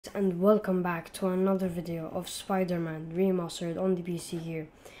And welcome back to another video of Spider-Man Remastered on the PC here,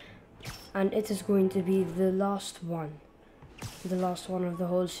 and it is going to be the last one of the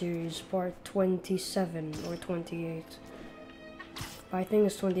whole series, part 27 or 28. I think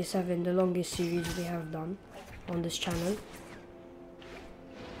it's 27, the longest series we have done on this channel.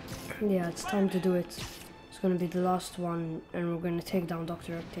 Yeah, it's time to do it. It's gonna be the last one, and we're gonna take down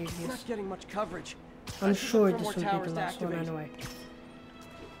Dr. Octavius. Not getting much coverage. I'm sure this will be the last one anyway.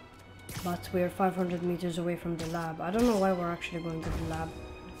 But we're 500 meters away from the lab. I don't know why we're actually going to the lab,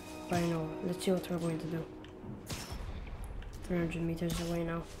 but I know. Let's see what we're going to do. 300 meters away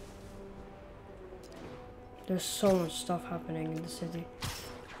now. There's so much stuff happening in the city.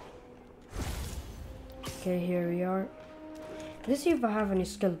 Okay, here we are. Let's see if I have any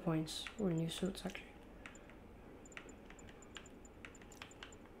skill points or new suits actually.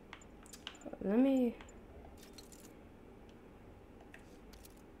 Let me...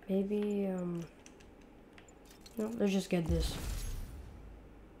 Maybe, no, let's just get this.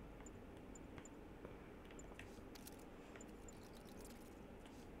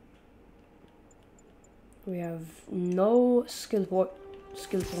 We have no skill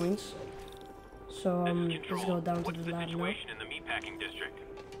points, so let's go down to the lab now. In the meatpacking district?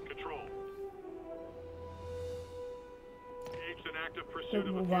 Control. Keeps an active pursuit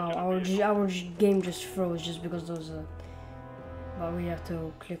of a Wow, our game just froze just because there was a... But we have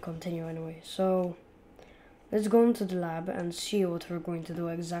to click continue anyway. So let's go into the lab and see what we're going to do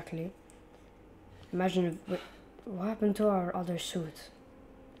exactly. Imagine if what happened to our other suit?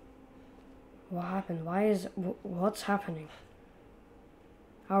 What happened? What's happening?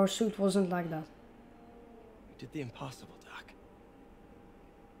 Our suit wasn't like that. We did the impossible, Doc.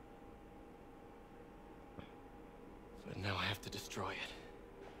 But now I have to destroy it.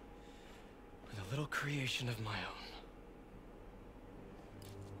 With a little creation of my own.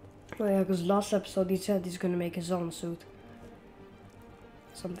 Oh yeah, because last episode he said he's gonna make his own suit.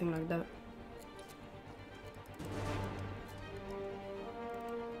 Something like that.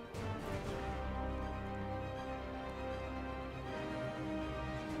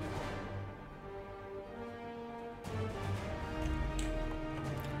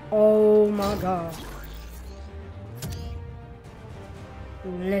 Oh my god.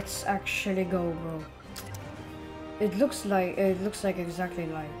 Let's actually go, bro. It looks like exactly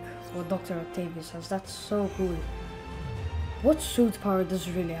like what Dr. Octavius has. That's so cool. What suit power does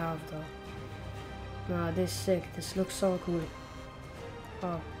it really have though? Nah, this is sick. This looks so cool.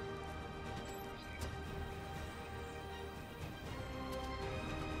 Oh.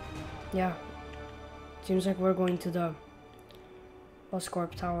 Yeah. Seems like we're going to the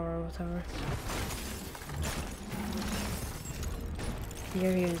Oscorp Tower or whatever.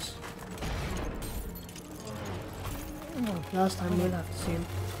 Here he is. Last time we'll have to see him.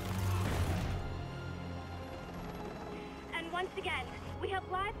 And once again, we have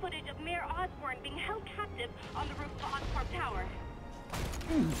live footage of Mayor Osborn being held captive on the roof of Oscorp Tower.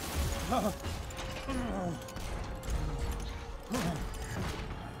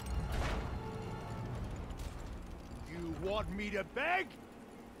 You want me to beg?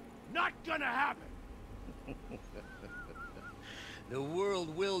 Not gonna happen! The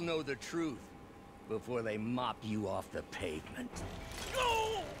world will know the truth before they mop you off the pavement.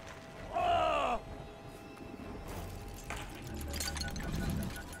 No!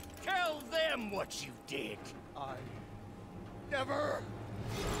 Tell them what you did. I never...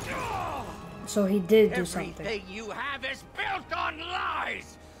 So he did do something. Everything you have is built on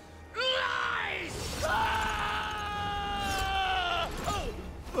lies! Lies!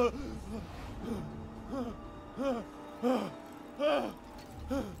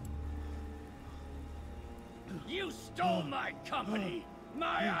 You stole my company,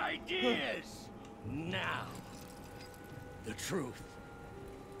 my ideas! Now, the truth.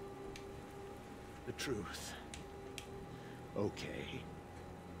 The truth. Okay.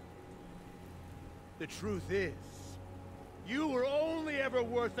 The truth is, you were only ever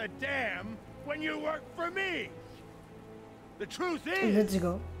worth a damn when you worked for me! The truth is, Let's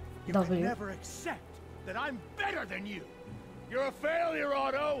go. you can never accept that I'm better than you! You're a failure,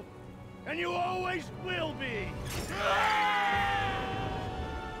 Otto! And you always will be!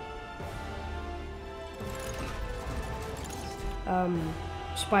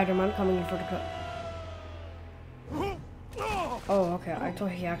 Spider-Man coming in for the cut. Oh, okay. I thought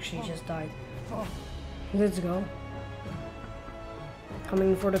he actually just died. Let's go.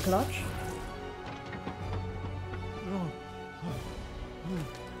 Coming in for the clutch.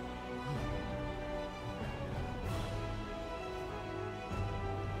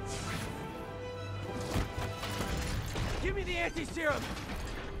 Give me the anti-serum!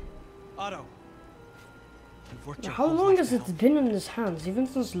 Otto. You've worked your How whole long life has to it help. been in his hands? Even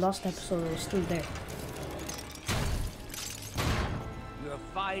since last episode, it was still there. You're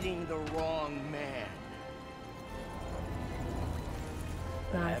fighting the wrong man.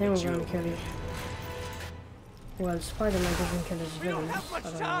 Nah, I think we're gonna kill you. Well, Spider-Man doesn't kill his We don't villains. have I much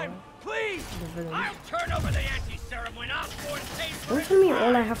don't time. know. Please. The villains. I'll turn over the anti-serum when Osborn pays for Don't it. tell me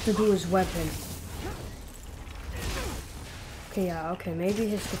all I have to do is web him. Okay, yeah, okay, maybe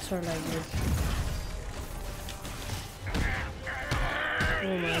his hits are like this.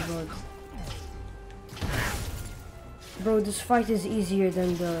 Oh my god. Bro, this fight is easier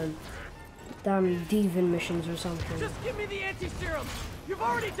than the damn Devon missions or something. Just give me the anti-serum. You've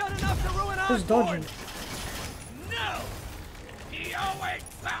already done enough to ruin Who's Osborn. dodging? No. He always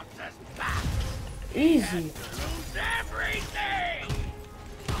bounces back. Easy. Lose everything.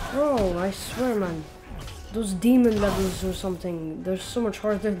 Bro, I swear, man. Those demon levels or something, they're so much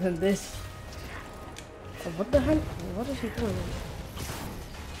harder than this. Oh, what the hell? What is he doing?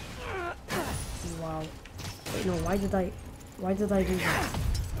 Wow. Wait, no, why did I do that?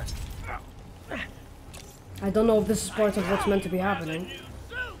 I don't know if this is part of what's meant to be happening.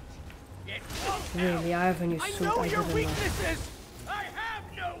 Really, I have a new suit, I didn't know. I have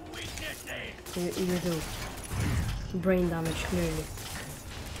no weaknesses. You do. Brain damage, clearly.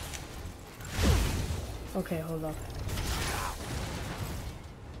 Okay, hold up.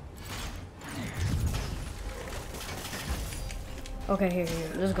 Okay, here,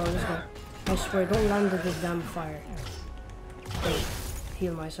 let's go. I swear, don't land with this damn fire. Wait,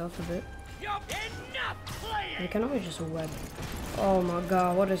 heal myself a bit. I can always just web. Oh my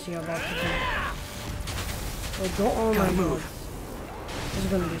god, what is he about to do? Oh, don't, oh my god. This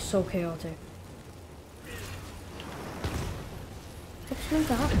is gonna be so chaotic. What's meant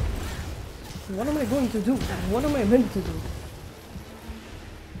to happen? What am I going to do? What am I meant to do?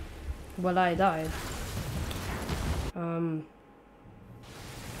 Well, I died.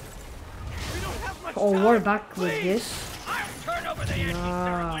 Oh, we're back with this. I'll turn over the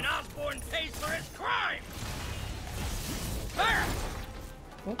Nah. when Osborn pays for his crime.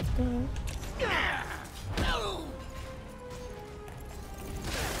 What the?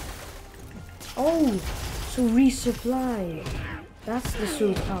 Oh, so resupply. That's the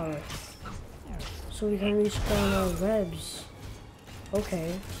suit power. So we can respawn our webs.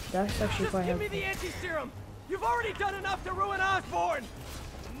 Okay, that's actually quite helpful. Give me the anti-serum. You've already done enough to ruin Osborn.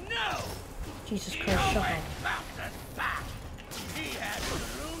 No. Jesus Christ, shut up. He has to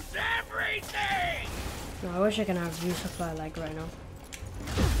lose everything. No, I wish I can have resupply like right now.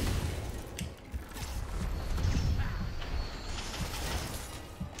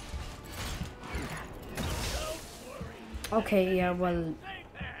 Okay, yeah, well,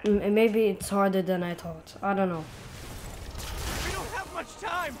 maybe it's harder than I thought. I don't know. We don't have much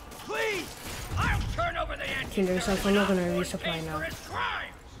time. Please. I'll turn over the anti-serum. Kill yourself, I'm not gonna resupply now.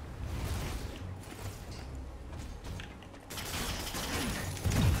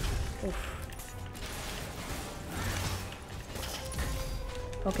 Oof.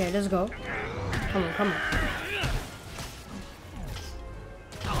 Okay, let's go. Come on, come on.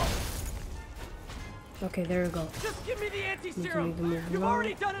 Okay, there we go. Just give me the anti-serum. Need to move You've now.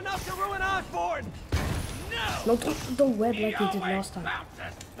 already done enough to ruin Osborn. No. No, don't web like you did last time.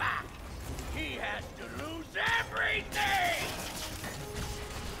 He has to lose everything.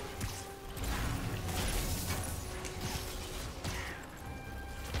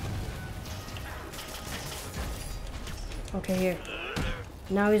 Okay, here.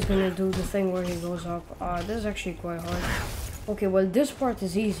 Now he's gonna do the thing where he goes up. This is actually quite hard. Okay, well, this part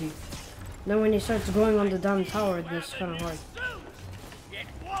is easy. Then when he starts going on the damn tower, this is kind of hard.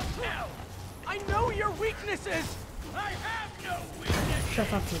 I know your weaknesses. I have no weaknesses.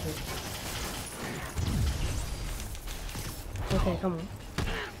 Shut up, you. Okay, come on.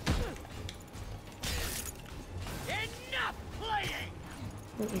 Enough playing.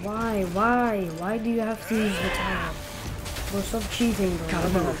 Why do you have to use the tower? Bro, stop cheating, bro.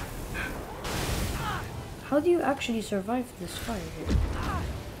 What the hell? How do you actually survive this fire here?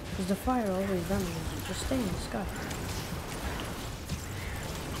 Because the fire always damages you. Just stay in the sky.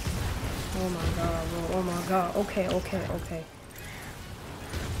 Oh my god, bro. Oh my god. Okay.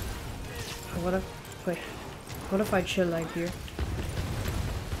 What if I chill like here?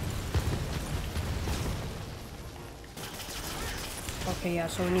 Okay, yeah,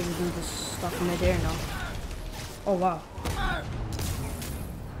 so we need to do this stuff mid-air now. Oh wow.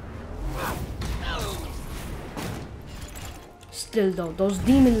 Still though, those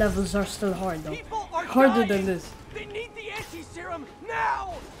demon levels are still hard though. Harder than this. They need the anti-serum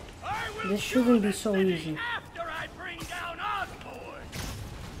now. This shouldn't be so easy. After I bring down Osborn.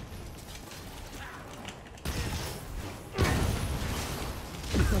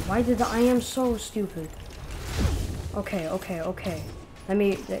 Why did I am so stupid? Okay. Let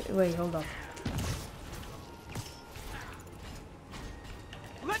me wait. Hold up.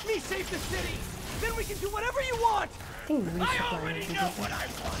 Let me save the city. Then we can do whatever you want. I think resupply would be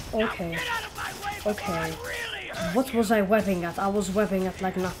good. Okay. Get out of my way before I really hurt What was I webbing at? I was webbing at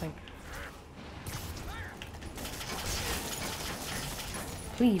like nothing.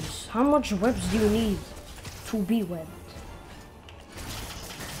 Please, how much webs do you need to be webbed?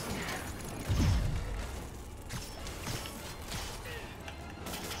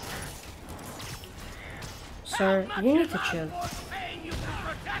 Sir, you need to chill.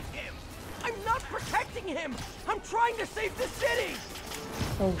 I'm not protecting him. I'm trying to save the city.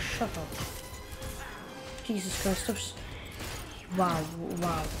 Oh, shut up. Jesus Christ. Wow.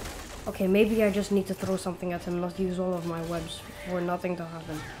 Okay, maybe I just need to throw something at him, not use all of my webs for nothing to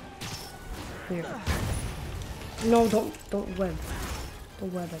happen. Here. No, don't web.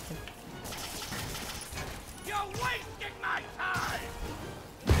 Don't web at him. You're wasting my time.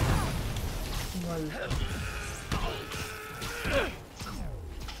 One.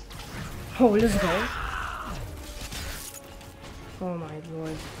 Oh, let's go. Oh my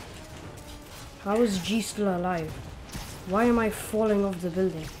lord. How is G still alive? Why am I falling off the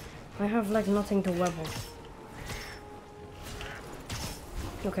building? I have like nothing to web on.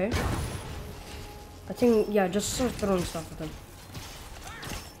 Okay. I think, yeah, just start throwing stuff at them.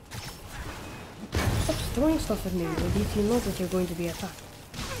 Stop throwing stuff at me, or did you know that you're going to be attacked?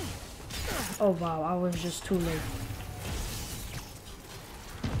 Oh wow, I was just too late.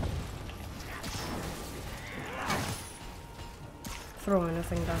 Throw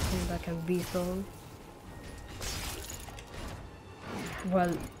anything that can be thrown.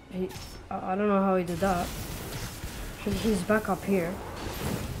 Well, I don't know how he did that. He's back up here.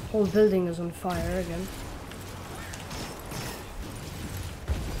 Whole building is on fire again.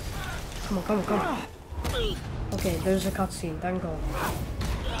 Come on. Okay, there's a cutscene, thank God.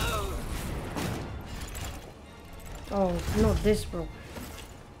 Oh, not this, bro.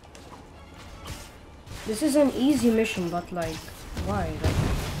 This is an easy mission, but like, why? Like,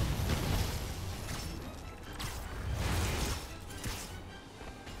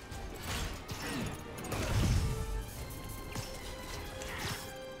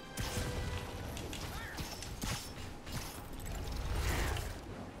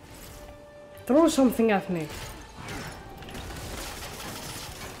 throw something at me.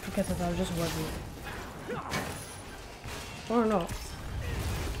 Forget it, I'll just web you. Or not.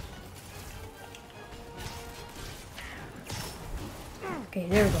 Okay,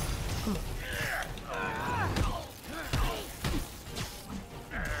 there we go. Come on.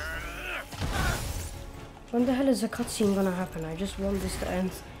 When the hell is the cutscene gonna happen? I just want this to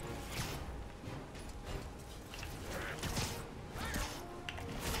end.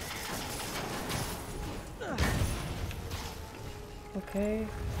 Okay.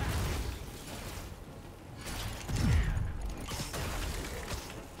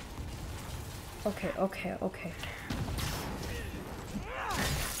 Okay.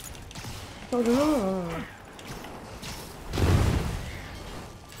 Oh no.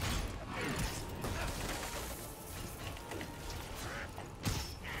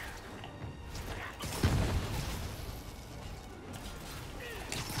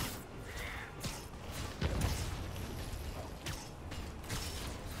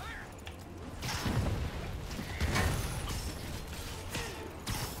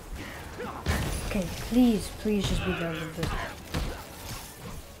 Okay, please just be done with this.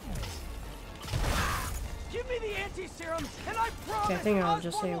 Give me the anti-serum, and I promise. Okay, I think I'll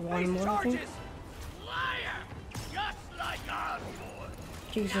just say one more thing. Liar, just like Osborn.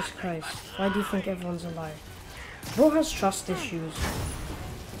 Jesus Christ, why do you think everyone's a liar? Bro has trust issues.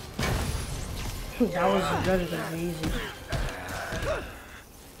 That was relatively easy.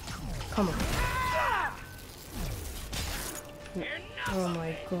 Come on. Oh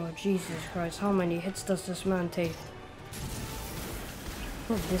my god, Jesus Christ, how many hits does this man take?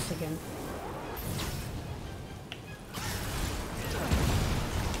 Not this again.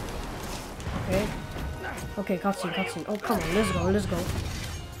 Okay, cutscene. Oh, come on, let's go.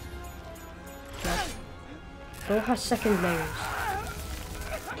 Yes. Bro has second layers.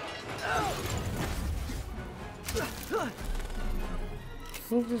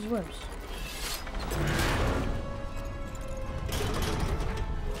 Move these webs.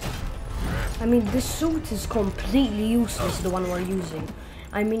 I mean, this suit is completely useless, the one we're using.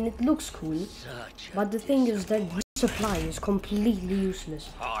 I mean, it looks cool, but the thing is that resupply is completely useless.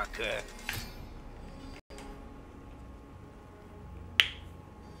 Parker.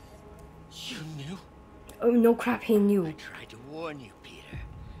 You knew? Oh, no crap, he knew. I tried to warn you, Peter.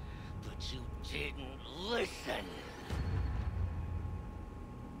 listen.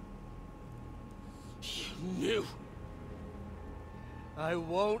 You knew. I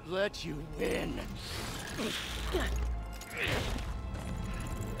won't let you win.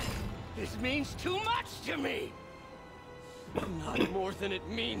 This means too much to me. Not more than it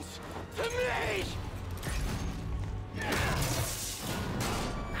means To me!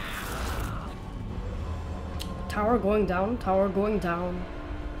 Tower going down, tower going down.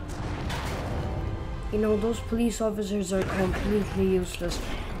 You know, those police officers are completely useless.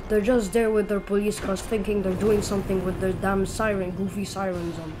 They're just there with their police cars thinking they're doing something with their damn goofy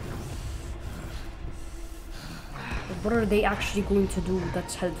sirens on. But what are they actually going to do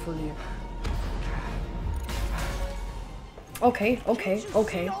that's helpful here? Okay. All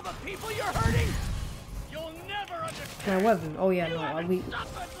the people you're hurting? You'll never understand. My weapon. Oh yeah, no,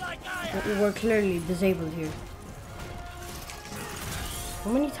 Suffered like I have. we're clearly disabled here.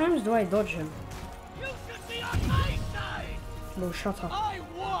 How many times do I dodge him? You should be on my side. No, shut up. I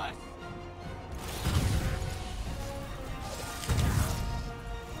was.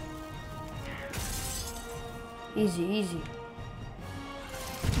 Easy, easy.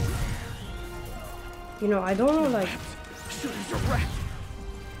 You know, I don't know, like... Shooter's a wreck.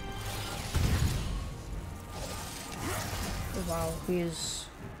 Wow, he is...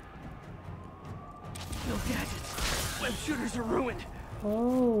 No gadgets. Web shooters are ruined.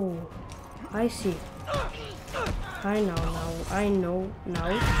 Oh, I see. I know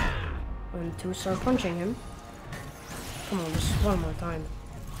now. When to start punching him. Come on, just one more time.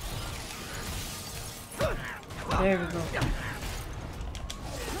 There we go.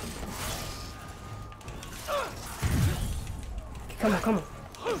 Come on, come on.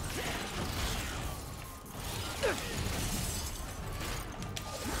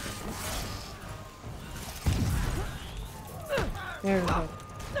 There we go.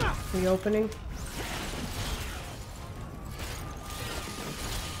 Reopening.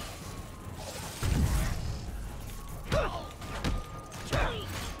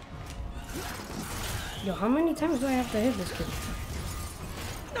 Yo, how many times do I have to hit this kid?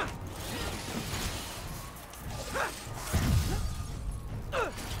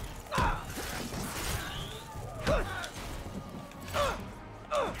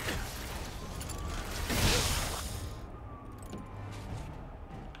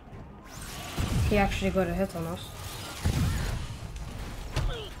 He actually got a hit on us.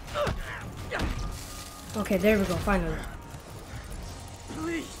 Okay, there we go, finally.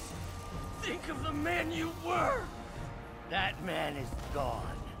 Please, think of the man you were. That man is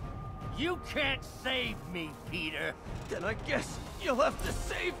gone. You can't save me, Peter. Then I guess you'll have to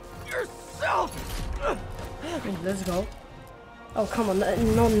save yourself. Let's go. Oh, come on.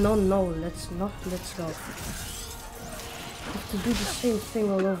 No. Let's go. We have to do the same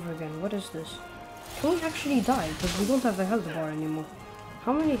thing all over again. What is this? Can we actually die? Because we don't have a health bar anymore.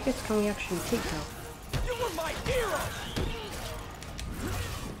 How many hits can we actually take now? You were my hero.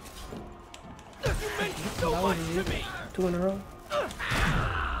 You meant so That much was to easy. me. 2 in a row.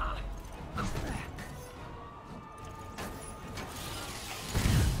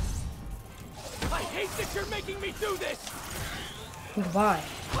 I hate that you're making me do this. Goodbye.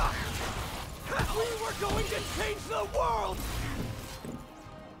 We were going to change the world.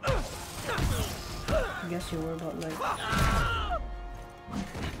 I guess you were, but like...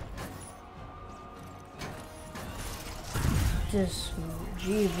 Just...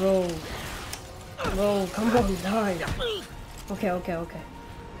 Gee, bro. Bro, come on, die. Okay.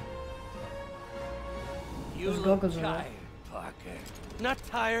 You Those look goggles are tired, Parker. Not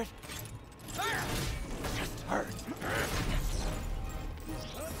tired. Just hurt.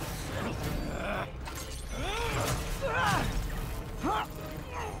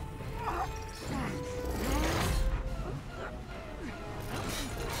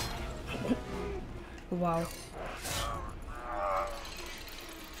 Wow.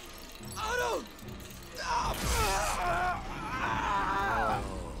 Otto! Stop!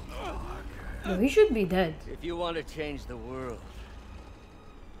 No, he should be dead. If you want to change the world,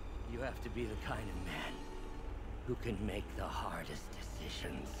 you have to be the kind of man who can make the hardest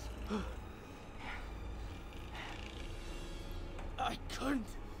decisions. I couldn't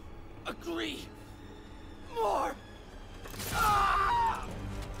agree more.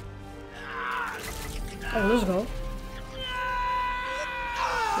 Oh, let's go.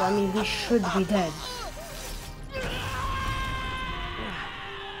 Well, I mean, he should be dead.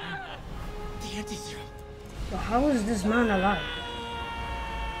 The anti-serum. But how is this man alive?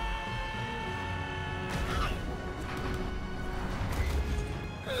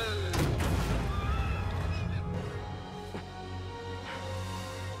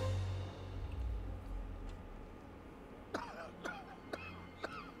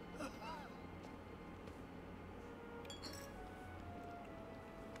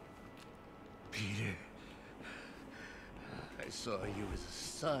 saw you as a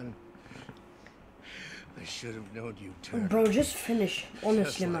son. I should have known you'd turn. Bro, just finish. Honestly,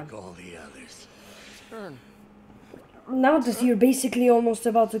 just man. like all the others. Turn. Now that you're basically almost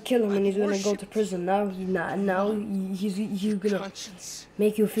about to kill him and he's gonna go to prison, he's gonna Conscience.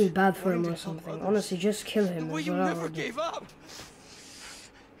 make you feel bad for him or something. Honestly, just kill him. Well, is you what I never would do. gave up.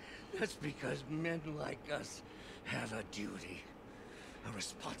 That's because men like us have a duty, a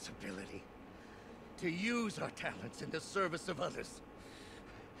responsibility, to use our talents in the service of others.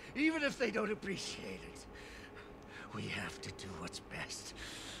 Even if they don't appreciate it, we have to do what's best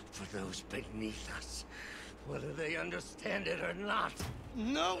for those beneath us, whether they understand it or not.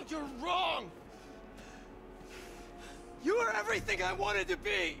 No, you're wrong. You are everything I wanted to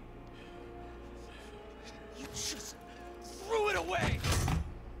be. You just threw it away.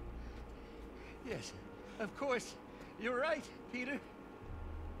 Yes, of course. You're right, Peter.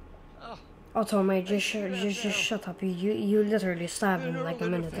 Oh, Otto, mate, just shut up. You literally stabbed him like a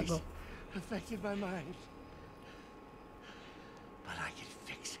minute ago. Affected my mind. But I can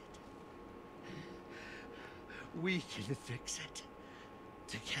fix it. We can fix it.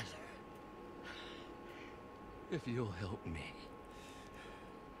 Together. If you'll help me.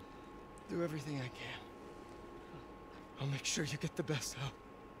 Do everything I can. I'll make sure you get the best help.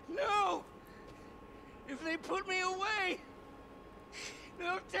 No! If they put me away,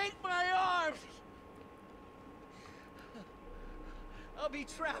 they'll take my arms. I'll be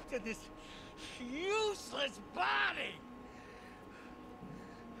trapped in this useless body.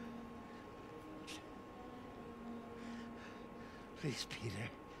 Please, Peter.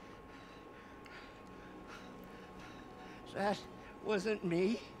 That wasn't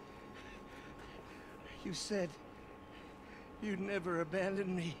me. You said you'd never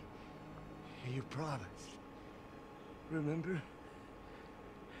abandon me. You promised. Remember?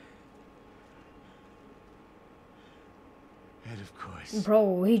 And of course...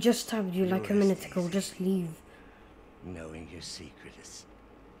 Bro, he just stabbed you like a yours minute ago. easy. Just leave. Knowing your secret is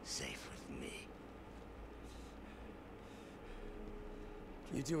safe with me.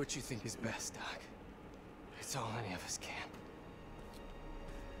 You do what you think is best, Doc. It's all any of us can.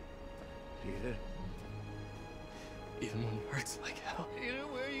 Peter? Even when it hurts like hell. Peter,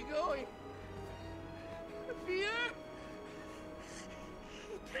 where are you going? Peter?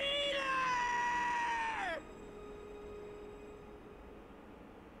 Peter!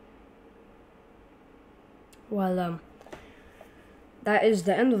 Well, that is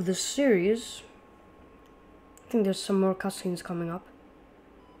the end of this series. I think there's some more cutscenes coming up.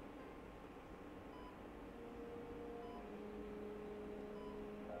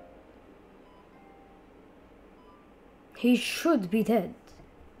 He should be dead.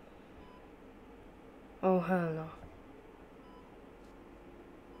 Oh, hell no.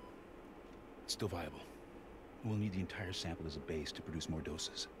 Still viable. We'll need the entire sample as a base to produce more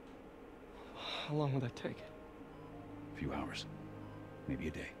doses. How long will that take? A few hours. Maybe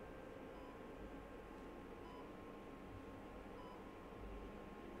a day.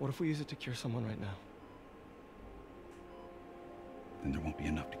 What if we use it to cure someone right now? Then there won't be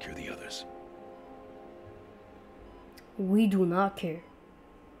enough to cure the others. We do not care.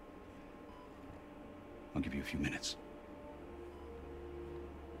 I'll give you a few minutes.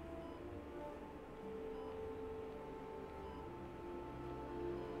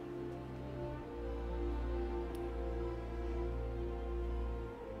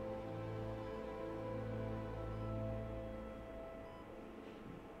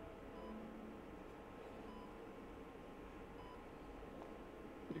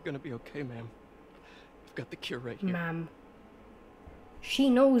 You're gonna be okay, ma'am. I've got the cure right here. Ma'am. She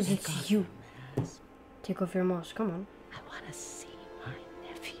knows it's you. Take off your mask, come on. I want to see my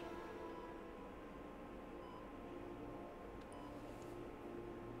nephew.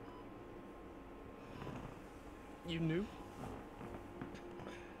 You knew?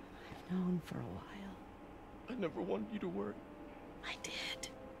 I've known for a while. I never wanted you to worry. I did.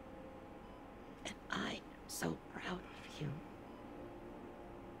 And I'm so proud of you.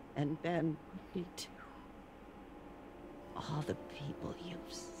 And Ben would be too. All the people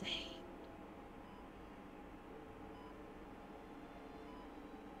you've saved.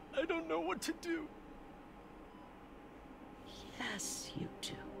 I don't know what to do. Yes, you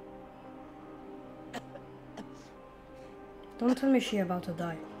do. Don't tell me she about to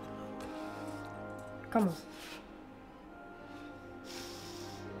die. Come on.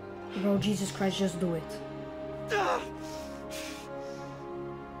 Bro, Jesus Christ, just do it.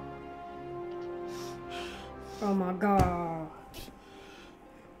 Oh my God.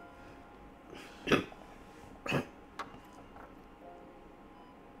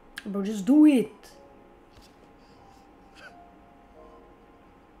 Bro, just do it.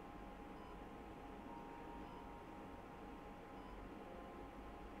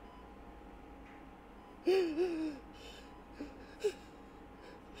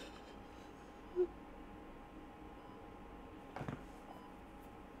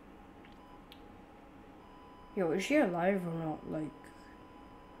 Yo, is she alive or not? Like,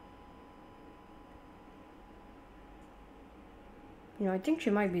 you know, I think she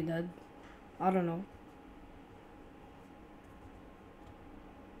might be dead. I don't know.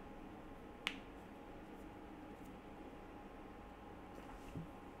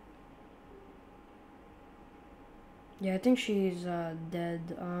 Yeah, I think she's dead.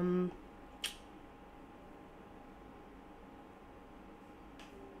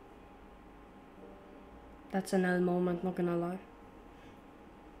 That's an L moment, not gonna lie.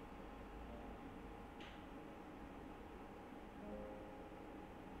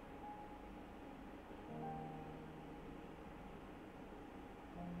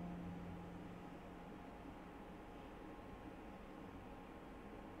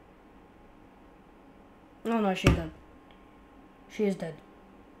 Oh no, she's dead. She is dead.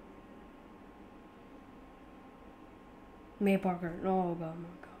 May Parker. Oh god, my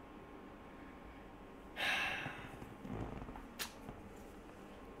god.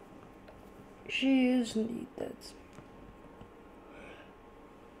 She is indeed dead.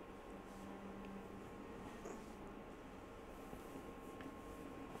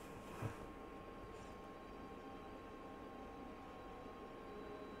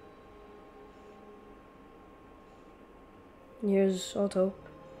 Here's Otto.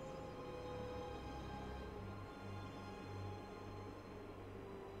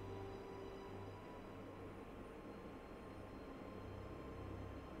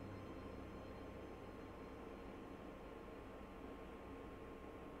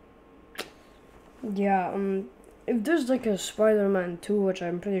 Yeah, if there's like a Spider-Man 2, which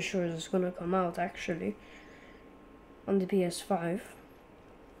I'm pretty sure is gonna come out actually on the PS5,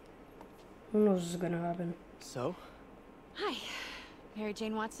 who knows what's gonna happen. So? Hi, Mary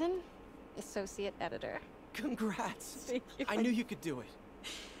Jane Watson, Associate Editor. Congrats! Thank you. I knew you could do it.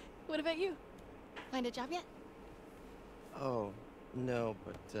 What about you? Find a job yet? Oh, no,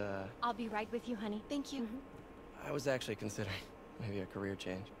 but, I'll be right with you, honey. Thank you. I was actually considering maybe a career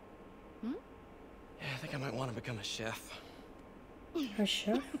change. Hmm? Yeah, I think I might want to become a chef. A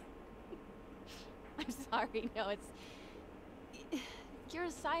chef? I'm sorry, no, it's... You're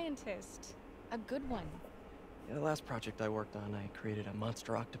a scientist. A good one. Yeah, the last project I worked on, I created a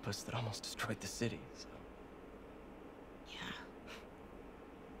monster octopus that almost destroyed the city, so... Yeah.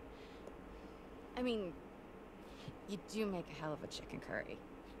 I mean, you do make a hell of a chicken curry.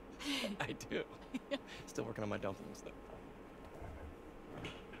 I do. Still working on my dumplings, though.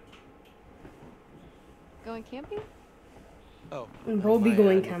 Going camping? Oh, Bro, be my,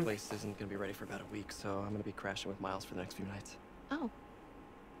 going new camp. place isn't gonna be ready for about a week, so I'm gonna be crashing with Miles for the next few nights. Oh.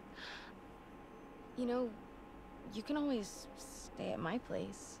 You know, you can always stay at my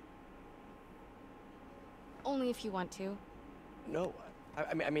place. Only if you want to. No,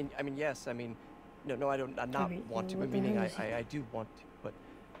 I mean, yes. I mean, no, I don't. I not Wait, want to. what the Meaning, hell is he- I do want to, but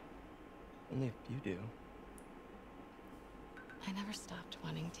only if you do. I never stopped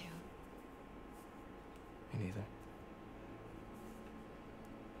wanting to. Me neither.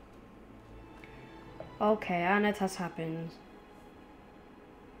 Okay, and it has happened.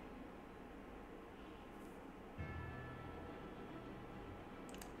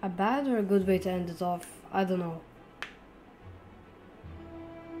 A bad or a good way to end it off? I don't know.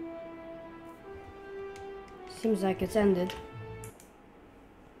 Seems like it's ended.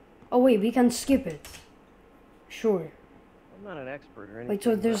 Oh wait, we can skip it. Sure. I'm not an expert or anything. Wait,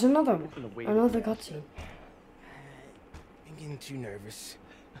 so there's but another I'm gonna wait another it out. cutscene. I'm getting too nervous.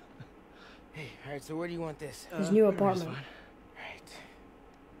 Hey, alright, so where do you want this? His new whatever's apartment. fine. Alright.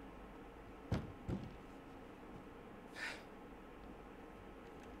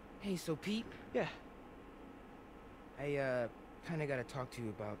 Hey, so Pete, Yeah. I kinda gotta talk to you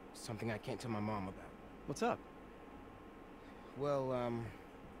about something I can't tell my mom about. What's up? Well,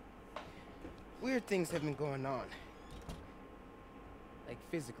 weird things have been going on. Like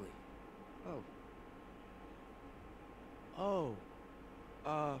physically. Oh.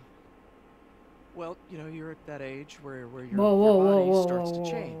 Well, you know, you're at that age where your body starts to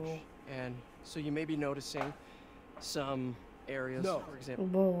change, and so you may be noticing some areas, No. for example.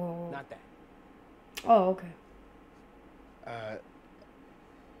 Whoa. Not that. Oh, okay.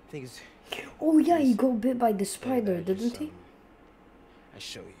 Thing is, Oh yeah, he Yes. got bit by the that spider, I didn't just, he? I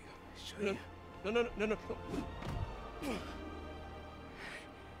show you. No.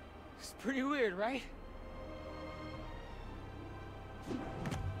 It's pretty weird, right?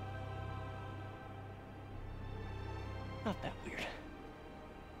 Not that weird.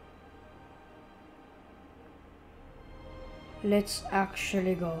 Let's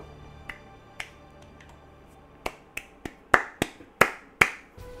actually go.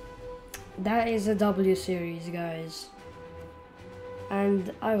 that is a W series, guys.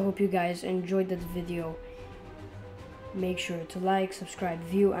 And I hope you guys enjoyed that video. Make sure to like, subscribe,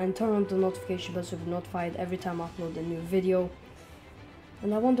 view, and turn on the notification bell so you'll be notified every time I upload a new video.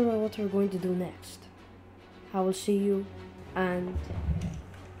 And I wonder what we're going to do next. I will see you, and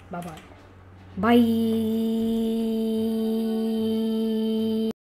bye-bye. Bye.